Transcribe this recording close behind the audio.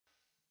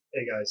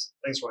Hey guys,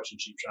 thanks for watching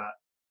CheapShot.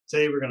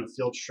 Today we're going to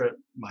field strip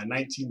my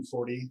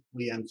 1940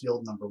 Lee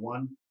Enfield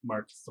 #1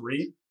 Mark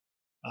III.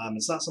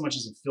 It's not so much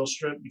as a field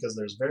strip because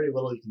there's very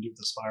little you can do with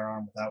this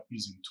firearm without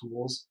using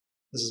tools.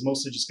 This is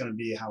mostly just going to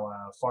be how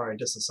far I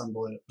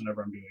disassemble it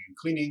whenever I'm doing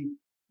cleaning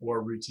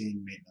or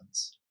routine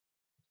maintenance.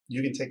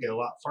 You can take it a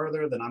lot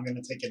farther than I'm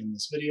going to take it in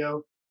this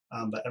video,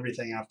 but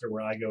everything after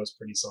where I go is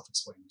pretty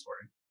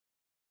self-explanatory.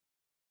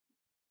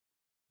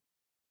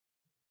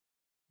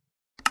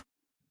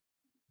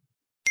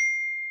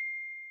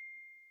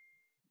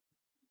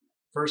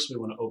 First, we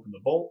want to open the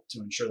bolt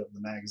to ensure that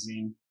the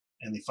magazine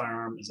and the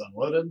firearm is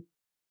unloaded.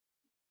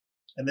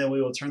 And then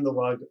we will turn the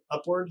lug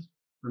upward,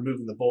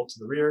 removing the bolt to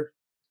the rear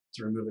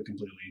to remove it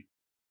completely.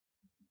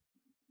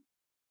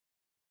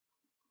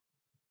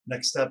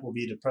 Next step will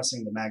be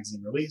depressing the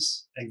magazine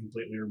release and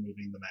completely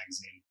removing the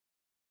magazine.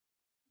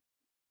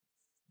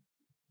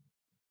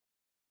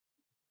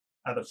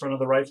 At the front of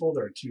the rifle,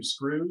 there are 2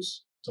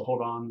 screws to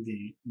hold on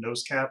the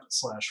nose cap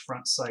 /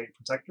 front sight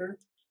protector.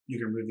 You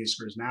can remove these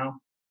screws now.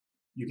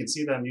 You can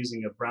see that I'm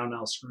using a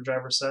Brownell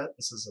screwdriver set.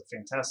 This is a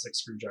fantastic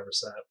screwdriver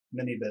set,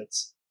 many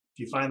bits.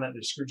 If you find that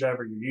the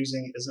screwdriver you're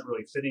using isn't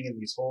really fitting in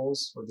these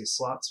holes, or these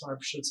slots, I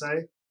should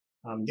say,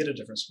 get a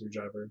different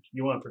screwdriver.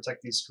 You want to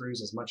protect these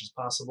screws as much as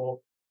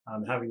possible.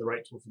 Having the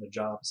right tool for the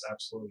job is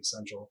absolutely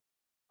essential.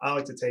 I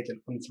like to take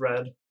an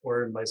unthread,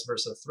 or vice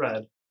versa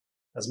thread,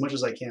 as much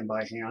as I can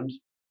by hand,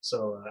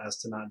 so as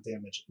to not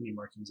damage any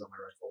markings on my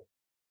rifle.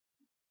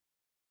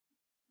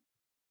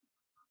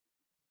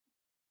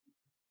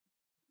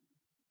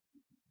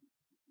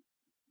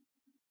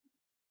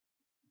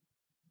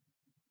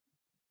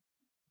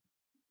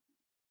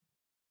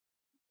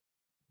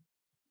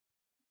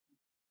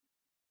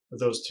 With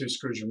those 2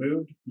 screws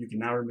removed, you can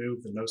now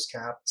remove the nose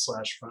cap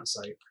 / front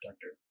sight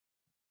protector.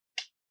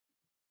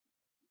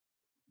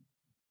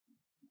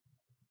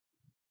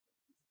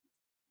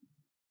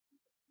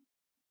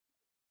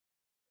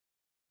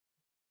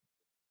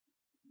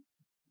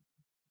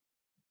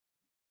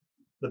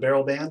 The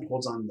barrel band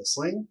holds on the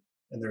sling,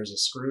 and there's a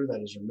screw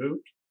that is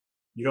removed.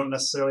 You don't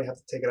necessarily have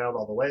to take it out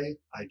all the way.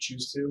 I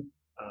choose to.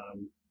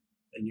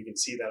 And you can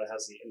see that it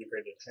has the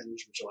integrated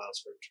hinge, which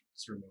allows for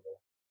its removal.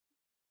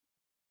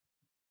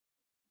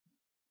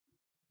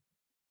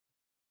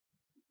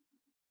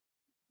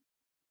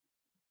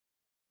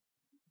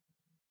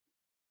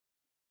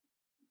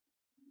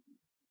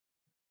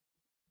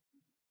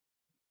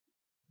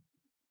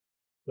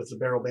 With the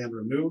barrel band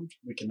removed,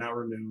 we can now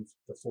remove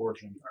the forward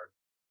handguard.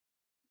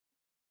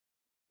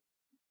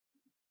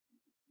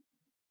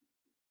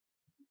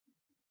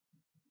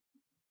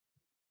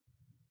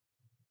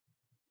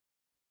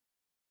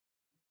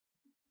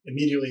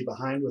 Immediately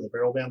behind where the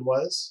barrel band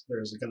was,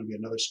 there's going to be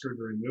another screw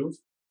to remove.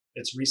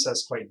 It's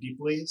recessed quite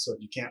deeply, so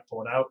if you can't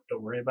pull it out,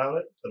 don't worry about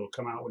it. It'll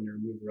come out when you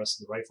remove the rest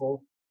of the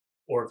rifle.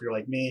 Or if you're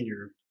like me and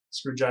your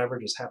screwdriver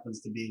just happens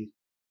to be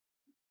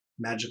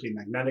magically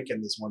magnetic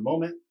in this one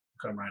moment,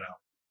 it'll come right out.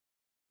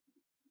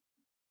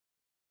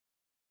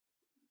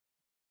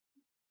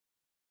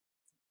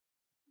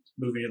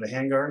 Moving to the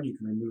handguard, you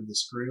can remove the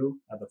screw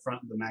at the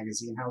front of the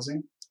magazine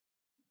housing.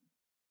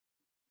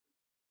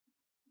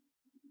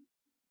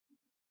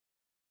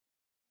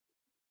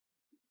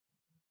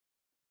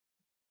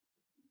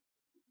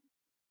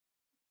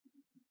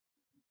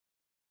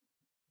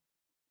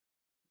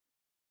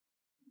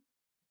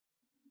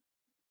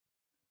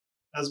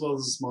 As well as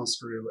a small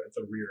screw at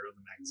the rear of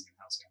the magazine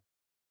housing.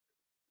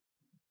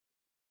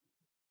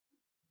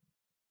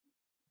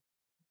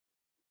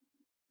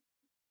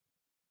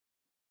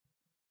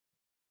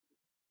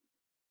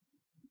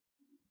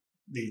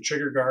 The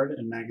trigger guard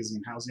and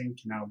magazine housing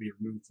can now be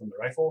removed from the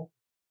rifle,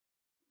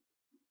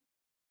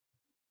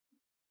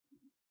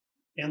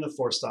 and the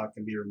forestock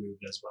can be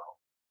removed as well.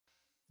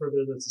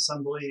 Further, this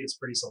assembly is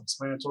pretty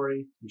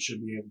self-explanatory. You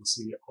should be able to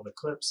see all the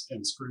clips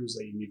and screws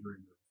that you need to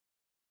remove.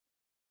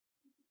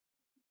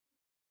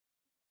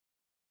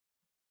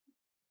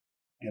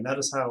 And that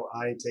is how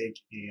I take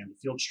and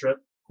field strip,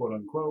 quote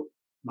unquote,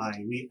 my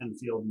Lee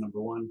Enfield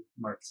 #1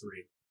 Mark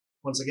III.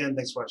 Once again,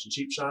 thanks for watching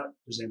CheapShot. If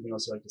there's anything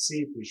else you'd like to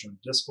see, please join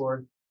the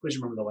Discord. Please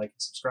remember to like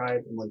and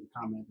subscribe, and leave a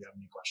comment if you have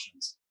any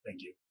questions.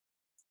 Thank you.